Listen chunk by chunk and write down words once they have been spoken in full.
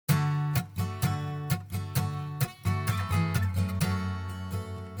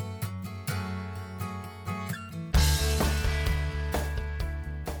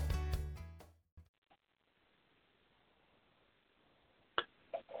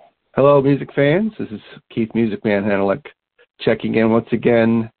Hello, music fans. This is Keith Music Man Hanelick checking in once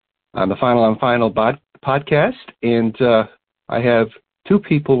again on the Final on Final podcast. And I have two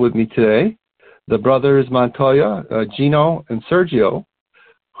people with me today, the brothers Montoya, Gino and Sergio,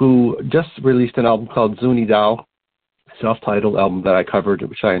 who just released an album called Gino-The, self-titled album that I covered,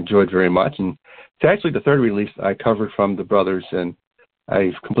 which I enjoyed very much. And it's actually the third release I covered from the brothers, and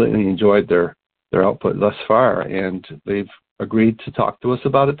I've completely enjoyed their output thus far. And they've agreed to talk to us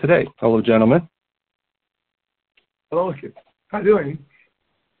about it today. Hello, gentlemen. Hello, Keith. How are you doing?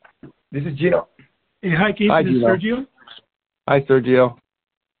 This is Gino. Hey, hi, Keith. Hi, this is Sergio. Hi, Sergio.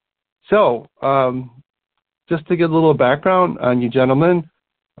 So, just to get a little background on you gentlemen,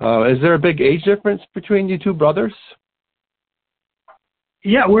 is there a big age difference between you two brothers?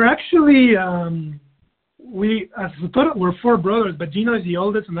 Yeah, we're actually, we're four brothers, but Gino is the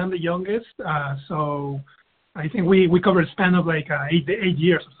oldest and I'm the youngest. So I think we covered a span of like 8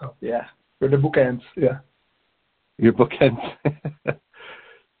 years or so. Yeah, we're the bookends. Yeah. Your bookends.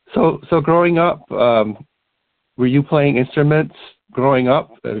 So growing up, were you playing instruments growing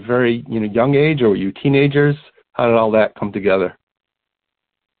up at a very young age, or were you teenagers? How did all that come together?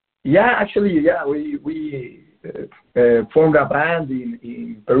 Yeah, actually, yeah, we formed a band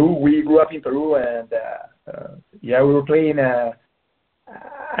in Peru. We grew up in Peru, and yeah, we were playing.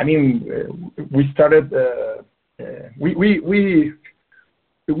 We started.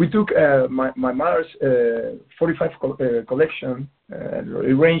 We took my mother's 45 collection.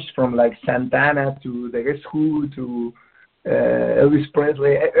 It ranged from like Santana to the Guess Who to Elvis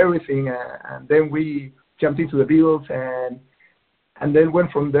Presley, everything, and then we jumped into the Beatles, and then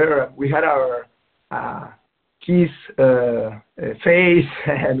went from there. We had our Kiss phase,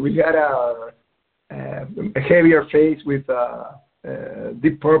 and we had our heavier phase with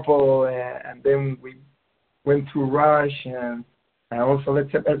Deep Purple, and then we went through Rush and also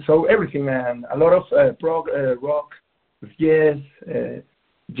so everything, and a lot of prog rock, Yes,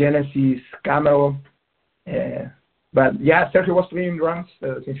 Genesis, Camel, but yeah, Sergio was playing drums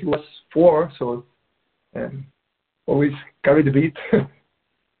since he was 4, so always carried the beat.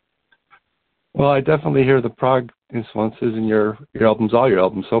 Well, I definitely hear the prog influences in your albums, all your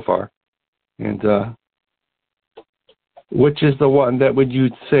albums so far. And which is the one that would you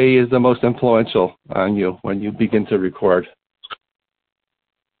say is the most influential on you when you begin to record?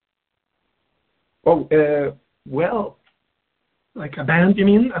 Oh, well, like a band, you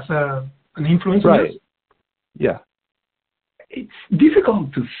mean, as an influence? Right. Yeah. It's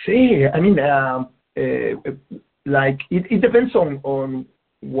difficult to say. I mean, like it depends on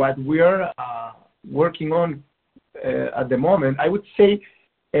what we are working on at the moment. I would say,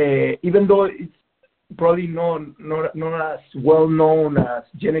 even though it's probably not as well known as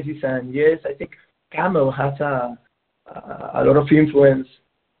Genesis and Yes, I think Camel has a lot of influence.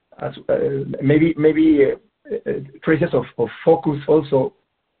 As maybe traces of Focus also,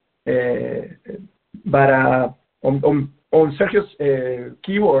 but on Sergio's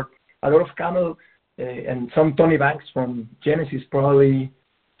keyboard, a lot of Camel and some Tony Banks from Genesis probably.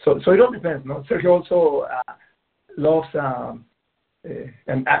 So it all depends, no? Sergio also loves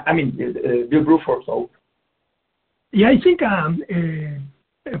and I mean Bill Bruford. So yeah, I think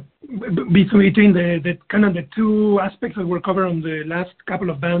between the kind of the two aspects that were covered on the last couple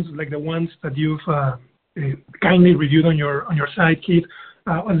of bands, like the ones that you've kindly reviewed on your site, Keith.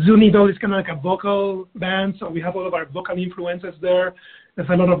 Gino-The is kind of like a vocal band, so we have all of our vocal influences there. There's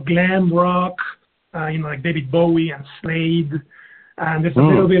a lot of glam rock, like David Bowie and Slade, and there's a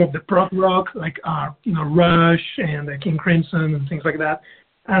little bit of the prog rock, like Rush and King Crimson and things like that.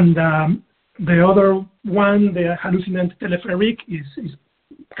 And the other one, the Hallucinant Telepheric, is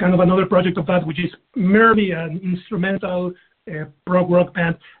kind of another project of that, which is merely an instrumental prog rock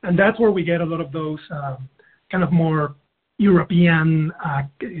band, and that's where we get a lot of those kind of more European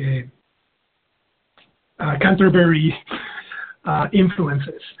Canterbury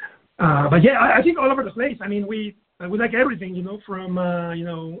influences. But yeah, I think all over the place. I mean, we like everything, from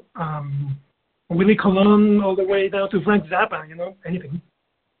Willie Colon all the way down to Frank Zappa, anything.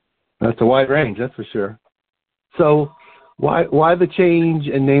 That's a wide range, that's for sure. So why the change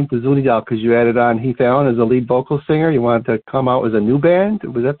in name to Gino-The? Because you added on Heath Allen as a lead vocal singer? You wanted to come out as a new band?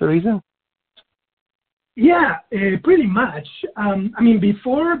 Was that the reason? Yeah, pretty much. I mean,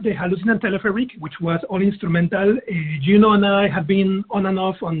 before the Hallucinant Telepheric, which was all instrumental, Gino and I have been on and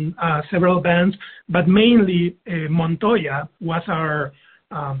off on several bands, but mainly Montoya was our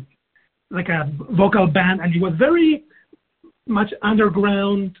like a vocal band, and it was very much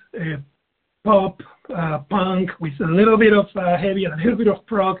underground pop, punk with a little bit of heavy and a little bit of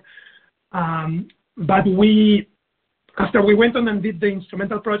prog. But we after we went on and did the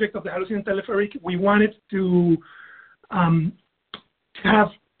instrumental project of the Hallucinant Telepheric, we wanted to have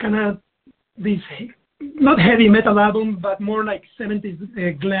kind of this, not heavy metal album, but more like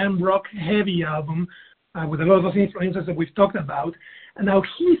 70s glam rock heavy album with a lot of those influences that we've talked about. And now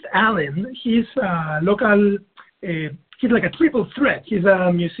Heath Allen, he's local, he's like a triple threat. He's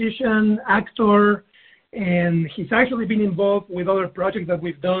a musician, actor, and he's actually been involved with other projects that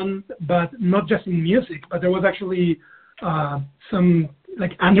we've done, but not just in music, but there was actually some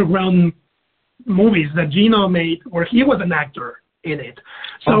like underground movies that Gino made where he was an actor in it.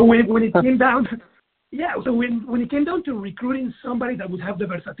 So when it came down, so when it came down to recruiting somebody that would have the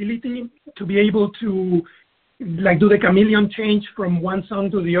versatility to be able to like do the chameleon change from one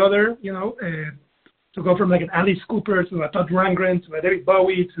song to the other, to go from like an Alice Cooper to a Todd Rundgren to a David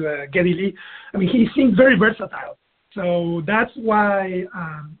Bowie to a Geddy Lee. I mean, he seemed very versatile. So that's why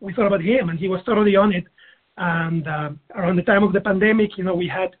we thought about him, and he was totally on it. And around the time of the pandemic, we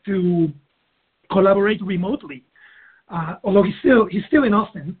had to collaborate remotely. Although he's still in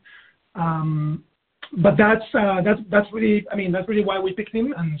Austin. But that's really, that's really why we picked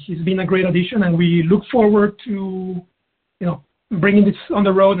him, and he's been a great addition, and we look forward to, bringing this on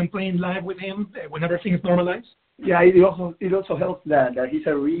the road and playing live with him whenever things normalize. Yeah, it also helps that he's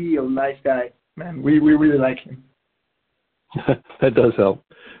a real nice guy, man. We really like him. That does help.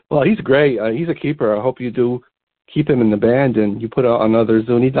 Well, he's great. He's a keeper. I hope you do keep him in the band and you put out another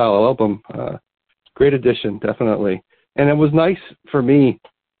Zuni Dal album. Great addition, definitely. And it was nice for me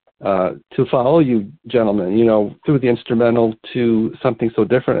to follow you gentlemen, through the instrumental to something so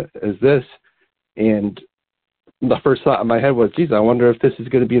different as this. And the first thought in my head was, geez, I wonder if this is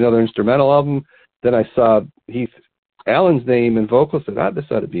going to be another instrumental album. Then I saw Heath Allen's name and vocals, and this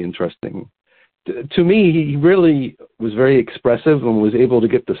ought to be interesting. To me, he really was very expressive and was able to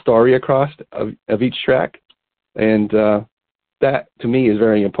get the story across of each track. And that, to me, is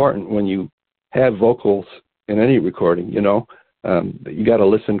very important when you have vocals in any recording, you got to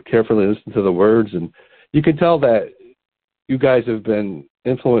listen carefully, listen to the words. And you can tell that you guys have been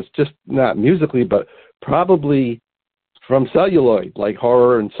influenced just not musically, but probably from celluloid, like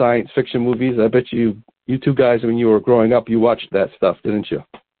horror and science fiction movies. I bet you two guys, when you were growing up, you watched that stuff, didn't you?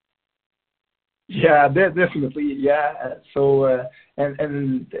 Yeah, definitely. Yeah. So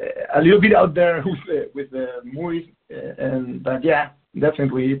and a little bit out there with the movies, but yeah,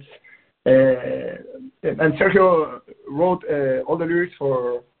 definitely it's. And Sergio wrote all the lyrics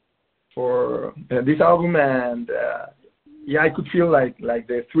for this album, and I could feel like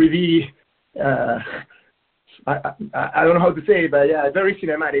the 3D. I don't know how to say it, but yeah, very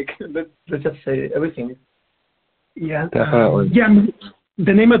cinematic. Let's just say everything. Yeah, definitely.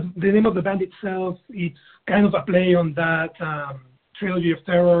 The name of the band itself, it's kind of a play on that Trilogy of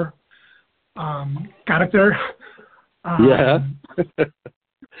Terror character.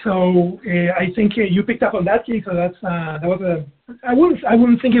 So I think you picked up on that, Keith. So that was I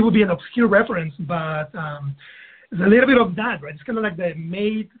wouldn't think it would be an obscure reference, but it's a little bit of that, right? It's kind of like the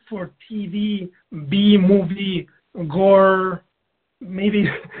made-for-TV B-movie gore, maybe.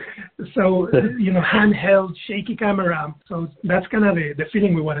 So handheld, shaky camera. So that's kind of the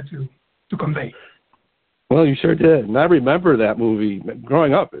feeling we wanted to convey. Well, you sure did, and I remember that movie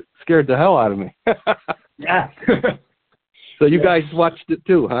growing up. It scared the hell out of me. Yeah. So you guys watched it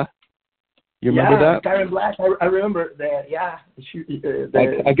too, huh? You remember that? Karen Black. I remember that. Yeah.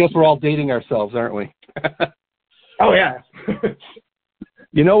 I guess we're all dating ourselves, aren't we? Oh yeah.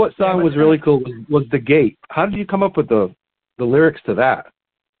 You know what song was really cool was The Gate. How did you come up with the lyrics to that?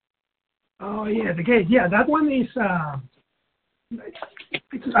 Oh yeah, The Gate. Yeah, that one is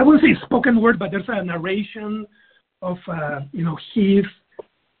I wouldn't say spoken word, but there's a narration of Heath.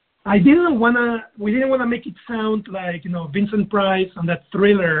 We didn't wanna make it sound like Vincent Price on that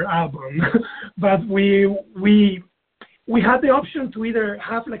Thriller album, but we had the option to either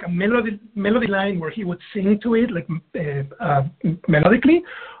have like a melody line where he would sing to it like melodically,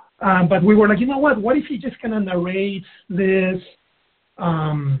 but we were like, what if he just kind of narrates this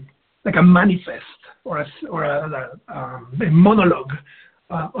like a manifest or a monologue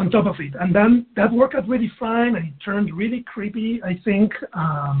on top of it, and then that worked out really fine, and it turned really creepy, I think.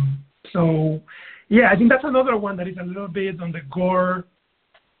 So yeah, I think that's another one that is a little bit on the gore,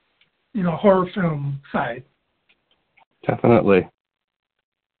 horror film side. Definitely.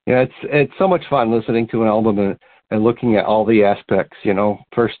 Yeah, it's so much fun listening to an album and looking at all the aspects.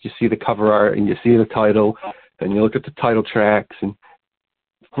 First you see the cover art and you see the title, then you look at the title tracks, and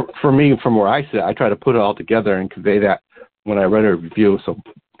for me, from where I sit, I try to put it all together and convey that when I write a review. So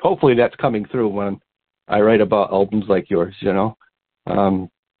hopefully that's coming through when I write about albums like yours.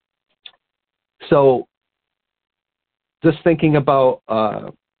 So just thinking about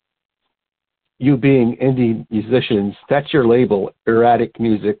you being indie musicians, that's your label, Erratic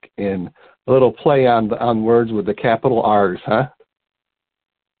Music, and a little play on words with the capital R's, huh?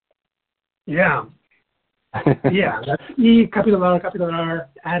 Yeah. Yeah, that's E, capital R,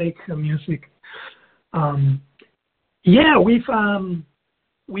 Attic Music. Yeah, we've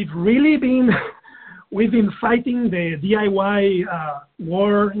really been fighting the DIY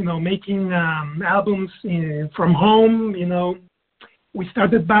war, making albums from home. We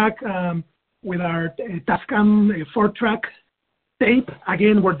started back with our Tascam 4-track tape.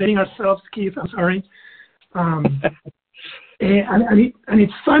 Again, we're dating ourselves, Keith. I'm sorry. And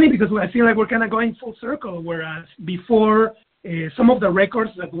it's funny because I feel like we're kind of going full circle. Whereas before, some of the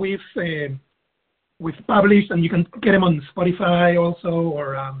records that we've published, and you can get them on Spotify also,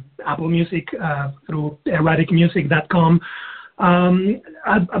 or Apple Music through erraticmusic.com.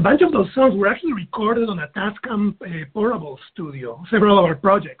 A bunch of those songs were actually recorded on a Tascam portable studio, several of our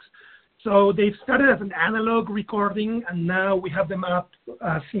projects. So they started as an analog recording, and now we have them up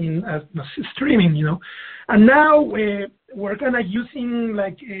as streaming, And now we're kind of using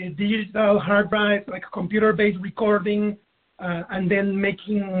like digital hard drives, like computer-based recording, and then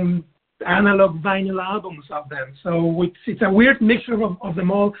making analog vinyl albums of them. So it's a weird mixture of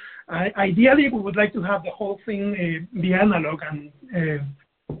them all. Ideally, we would like to have the whole thing be analog,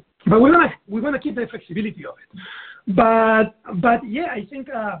 but we want to keep the flexibility of it. But yeah, I think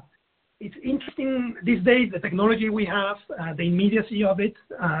it's interesting these days, the technology we have, the immediacy of it.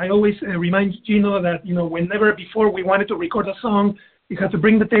 I always remind Gino that whenever before we wanted to record a song, you had to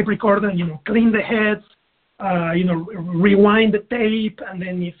bring the tape recorder and clean the heads. Rewind the tape, and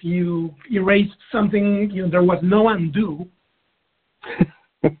then if you erased something, there was no undo.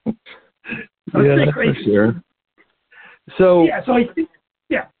 Yeah, that's for sure. So I think,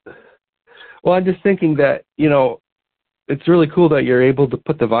 yeah. Well, I'm just thinking that, it's really cool that you're able to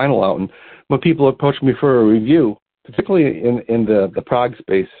put the vinyl out. And when people approach me for a review, particularly in the prog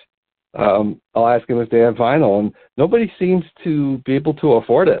space, I'll ask them if they have vinyl, and nobody seems to be able to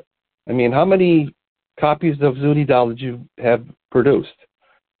afford it. I mean, how many copies of Zuni-The did you have produced?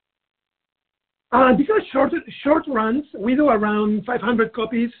 These are short runs. We do around 500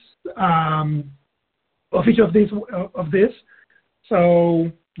 copies of each of this.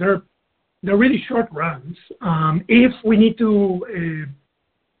 So they're really short runs. If we need to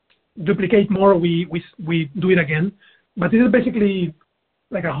duplicate more, we do it again. But this is basically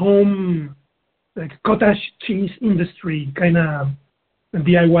like a home, like cottage cheese industry kind of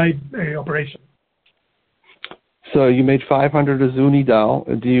DIY operation. So you made 500 of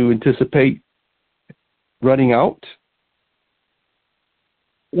Zuni-The. Do you anticipate running out?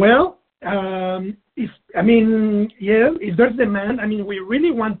 Well, if there's demand, we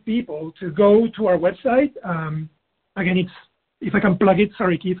really want people to go to our website. Again, if I can plug it,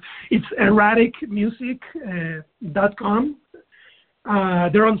 sorry, Keith, it's erraticmusic.com.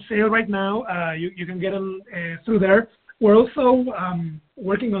 They're on sale right now. You can get them through there. We're also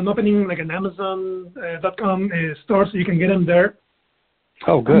working on opening like an Amazon.com store, so you can get them there.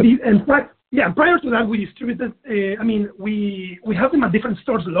 Oh, good. Prior to that, we distributed. We have them at different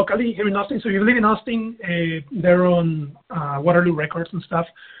stores locally here in Austin. So if you live in Austin, they're on Waterloo Records and stuff.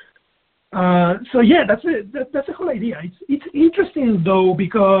 So yeah, that's it. That's the whole idea. It's interesting though,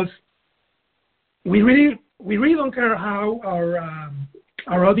 because we really don't care how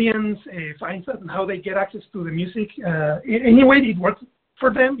our audience finds us and how they get access to the music. Anyway, it works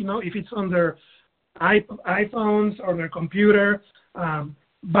for them, if it's on their iPhones or their computer.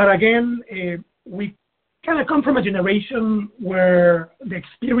 But again, we kind of come from a generation where the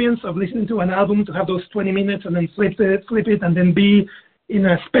experience of listening to an album, to have those 20 minutes and then flip it, and then be in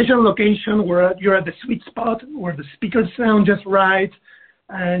a special location where you're at the sweet spot, where the speakers sound just right,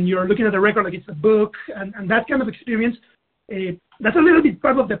 and you're looking at the record like it's a book, and that kind of experience, that's a little bit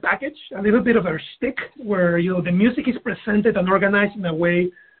part of the package, a little bit of our shtick, where the music is presented and organized in a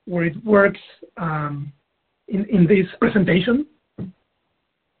way where it works in this presentation.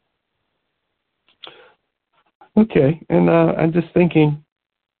 Okay, and I'm just thinking,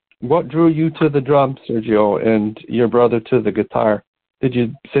 what drew you to the drums, Sergio, and your brother to the guitar? Did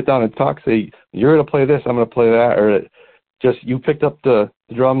you sit down and talk, say, you're going to play this, I'm going to play that, or just you picked up the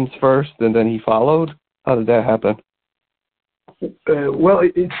drums first and then he followed? How did that happen? Well,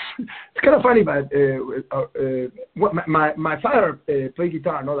 it's kind of funny, but my father played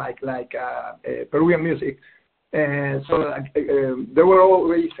guitar, like Peruvian music, and so there were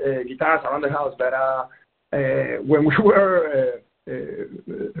always guitars around the house. But when we were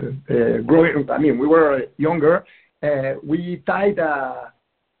growing, we were younger. We tied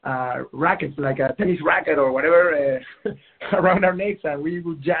rackets, like a tennis racket or whatever, around our necks, and we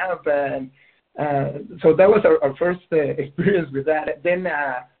would jump. And so that was our first experience with that. Then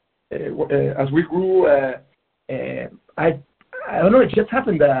as we grew, I don't know, it just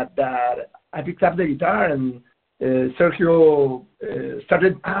happened that I picked up the guitar, and Sergio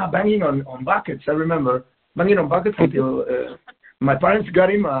started banging on buckets. I remember banging on buckets until my parents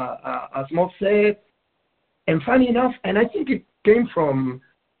got him a small set. And funny enough, and I think it came from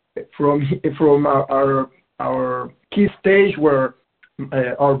our key stage where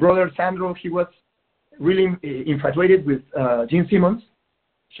our brother Sandro, he was really infatuated with Gene Simmons,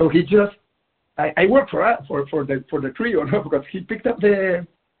 so he just I worked for the trio, no, because he picked up the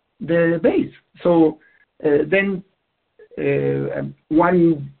bass. So then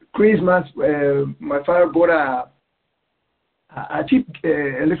one Christmas, my father bought a cheap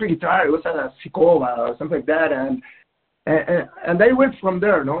electric guitar. It was a Sikoba or something like that, and I went from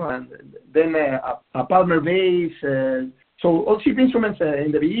there, no. And then a Palmer bass. So all cheap instruments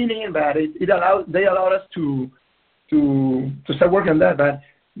in the beginning, but they allowed us to start working on that.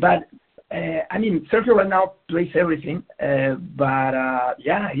 But I mean, Sergio right now plays everything. But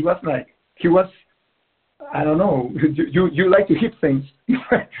yeah, he was. I don't know. You like to hit things,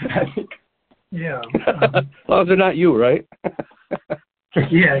 I think. Yeah. As long as they're not you, right?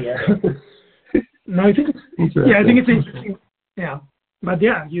 Yeah. No, I think it's interesting. Yeah, but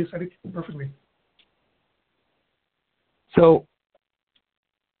yeah, you said it perfectly. So,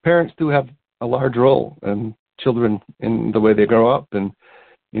 parents do have a large role in children in the way they grow up, and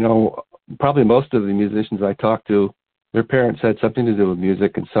probably most of the musicians I talk to, their parents had something to do with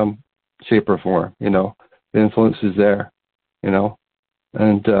music in some shape or form. The influence is there, and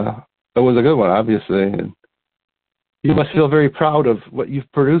it was a good one, obviously. And you must feel very proud of what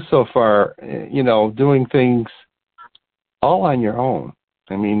you've produced so far, doing things all on your own.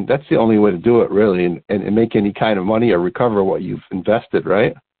 I mean, that's the only way to do it, really, and make any kind of money or recover what you've invested,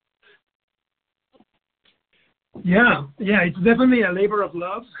 right? Yeah, it's definitely a labor of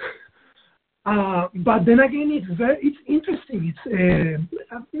love. But then again, it's interesting.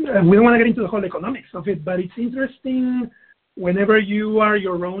 We don't want to get into the whole economics of it, but it's interesting. Whenever you are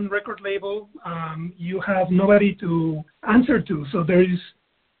your own record label, you have nobody to answer to. So there is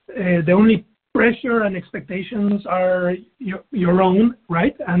the only pressure and expectations are your own,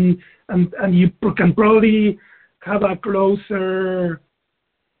 right? And you can probably have a closer.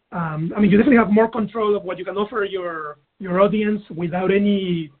 You definitely have more control of what you can offer your audience without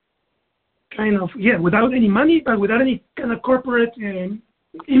any without any money, but without any kind of corporate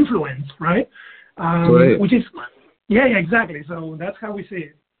influence, right? Right. Which is. Yeah, exactly. So that's how we see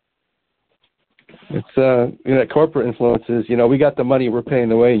it. It's corporate influences. We got the money, we're paying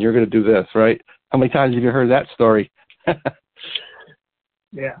the way, and you're going to do this, right? How many times have you heard that story?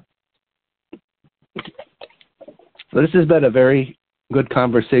 Yeah. So this has been a very good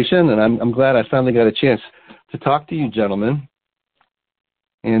conversation, and I'm glad I finally got a chance to talk to you, gentlemen.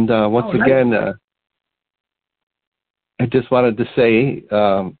 And once again, I just wanted to say.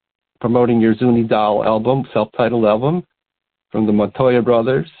 Promoting your Zuni-The album, self-titled album, from the Montoya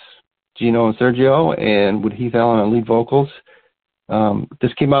Brothers, Gino and Sergio, and with Heath Allen on lead vocals.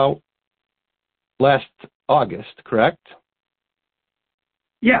 This came out last August, correct?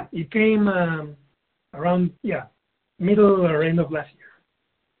 Yeah, it came around, middle or end of last year.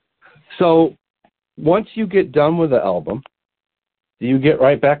 So once you get done with the album, do you get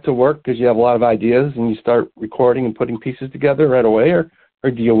right back to work because you have a lot of ideas and you start recording and putting pieces together right away, or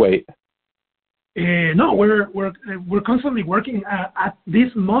do you wait? No, we're constantly working. At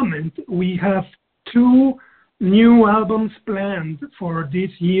this moment, we have 2 new albums planned for this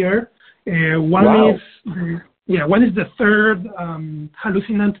year. One is the third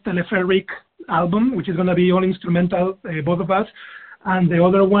Hallucinant Telepheric album, which is going to be all instrumental, both of us, and the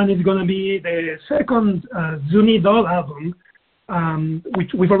other one is going to be the second Zuni-The album,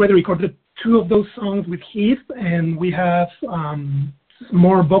 which we've already recorded 2 of those songs with Heath, and we have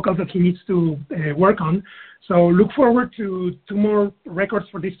more vocals that he needs to work on. So look forward to 2 more records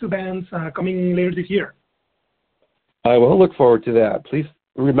for these 2 bands coming later this year. I will look forward to that. Please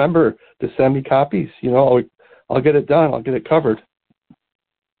remember to send me copies. I'll get it done. I'll get it covered.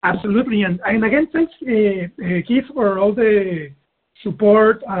 Absolutely. And again, thanks, Keith, for all the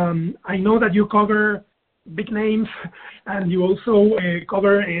support. I know that you cover big names and you also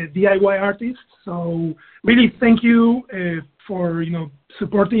cover DIY artists. So really thank you for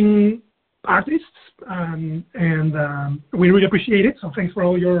supporting artists, and we really appreciate it. So thanks for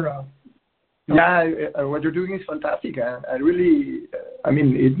all your. What you're doing is fantastic. I really,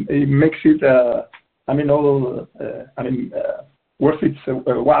 it makes it. worth it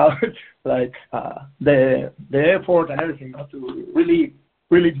a while. Like the effort and everything. To really,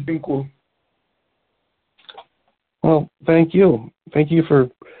 it's been cool. Well, thank you. Thank you for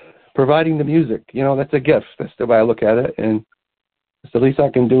providing the music. You know, that's a gift. That's the way I look at it. And the least I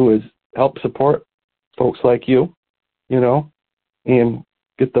can do is help support folks like you, you know, and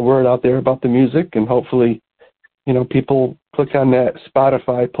get the word out there about the music. And hopefully, you know, people click on that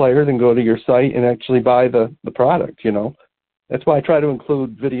Spotify player, then go to your site and actually buy the product, you know. That's why I try to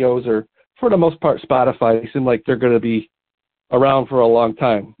include videos, or for the most part, Spotify seem like they're going to be around for a long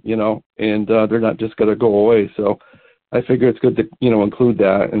time, you know, and they're not just going to go away. So I figure it's good to, you know, include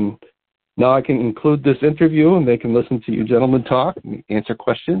that. And now I can include this interview, and they can listen to you gentlemen talk and answer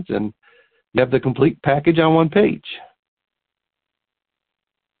questions, and you have the complete package on one page.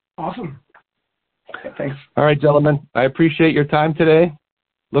 Awesome. Thanks. All right, gentlemen. I appreciate your time today.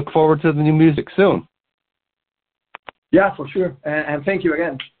 Look forward to the new music soon. Yeah, for sure. And thank you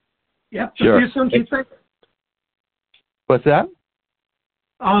again. Yeah. Sure. Talk to you soon, Keith. What's that?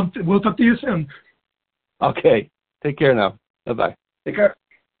 We'll talk to you soon. Okay. Take care now. Bye-bye. Take care.